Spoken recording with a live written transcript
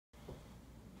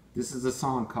This is a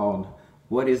song called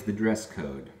 "What is the Dress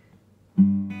Code?"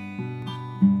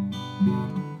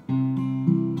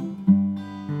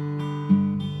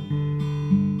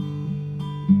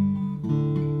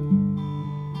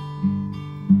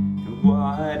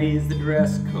 What is the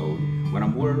dress code when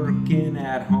I'm working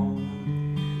at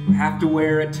home? Do I have to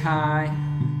wear a tie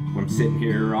when I'm sitting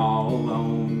here all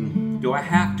alone? Do I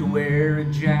have to wear a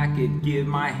jacket, give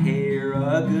my hair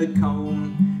a good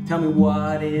comb? Tell me,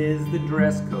 what is the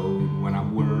dress code when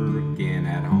I'm working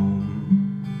at home?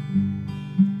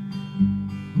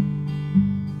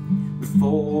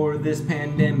 Before this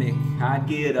pandemic, I'd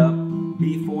get up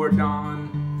before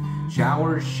dawn,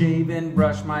 shower, shave, and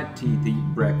brush my teeth, eat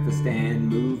breakfast, and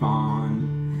move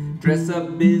on. Dress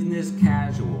up business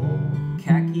casual,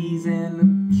 khakis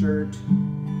and a shirt,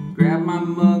 grab my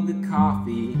mug of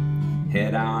coffee,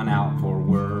 head on out for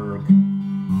work.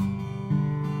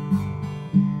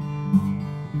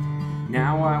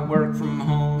 Now I work from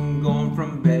home, going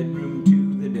from bedroom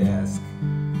to the desk.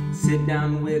 Sit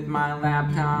down with my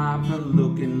laptop,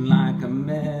 looking like a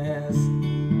mess.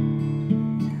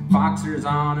 Boxers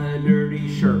on a dirty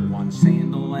shirt, one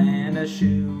sandal and a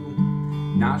shoe.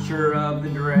 Not sure of the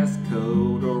dress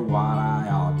code or what I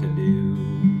ought to do.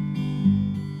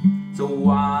 So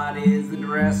what is the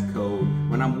dress code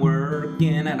when I'm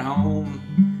working at home?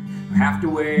 I have to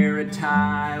wear a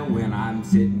tie when I'm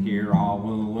sitting here all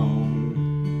alone.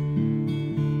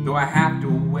 Do I have to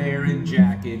wear a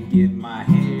jacket, give my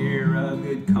hair a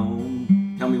good comb?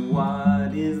 Tell me,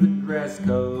 what is the dress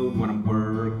code when I'm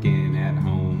working at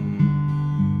home?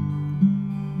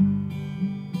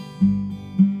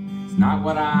 It's not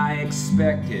what I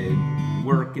expected,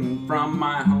 working from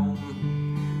my home.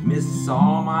 Miss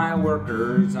all my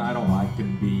workers, I don't like to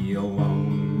be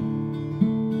alone.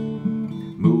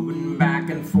 Moving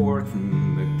back and forth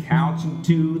from the couch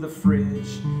into the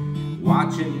fridge,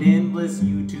 watching endless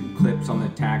YouTube clips on the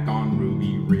tack on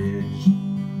Ruby Ridge.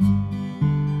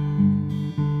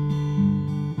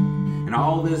 And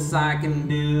all this I can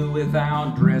do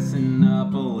without dressing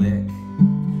up a lick.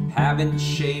 Haven't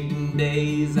shaved in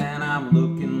days and I'm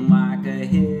looking like a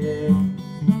hick.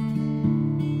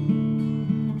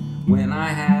 When I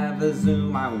have a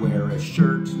Zoom, I wear a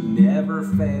shirt, never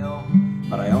fail.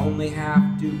 But I only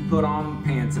have to put on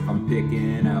pants if I'm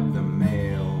picking up the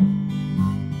mail.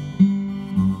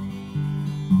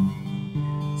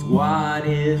 So what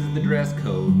is the dress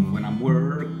code when I'm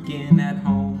working at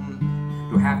home?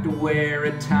 Do I have to wear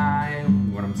a tie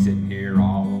when I'm sitting here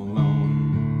all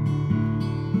alone?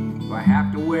 Do I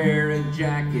have to wear a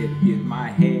jacket, give my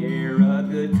hair a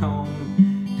good comb?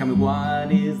 Tell me,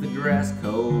 what is the dress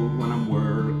code when I'm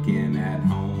working at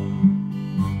home?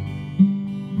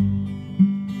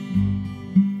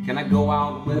 Can I go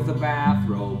out with a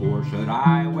bathrobe, or should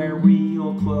I wear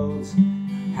real clothes?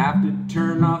 Have to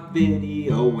turn off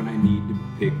video when I need to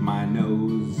pick my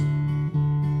nose.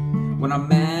 When I'm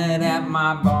mad at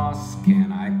my boss,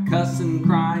 can I cuss and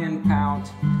cry and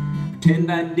pout?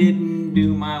 Pretend I didn't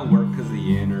do my work 'cause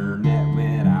the internet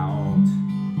went out.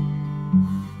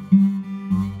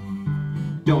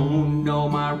 Don't know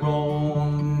my role,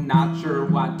 not sure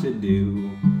what to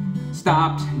do.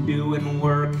 Stopped doing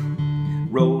work,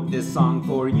 wrote this song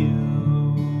for you.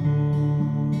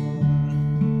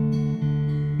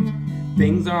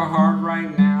 Things are hard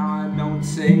right now, I don't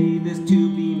say this to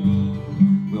be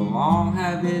mean. We'll all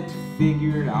have it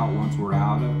figured out once we're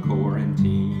out of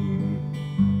quarantine.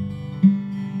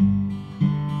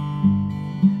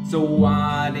 So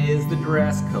what is the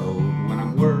dress code when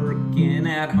I'm working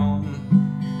at home?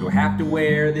 Do I have to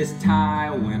wear this tie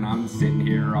when I'm sitting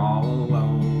here all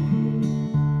alone?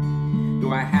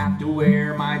 Do I have to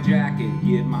wear my jacket,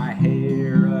 give my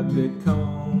hair a good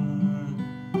comb?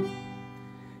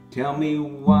 Tell me,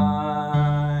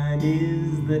 what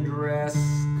is the dress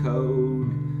code?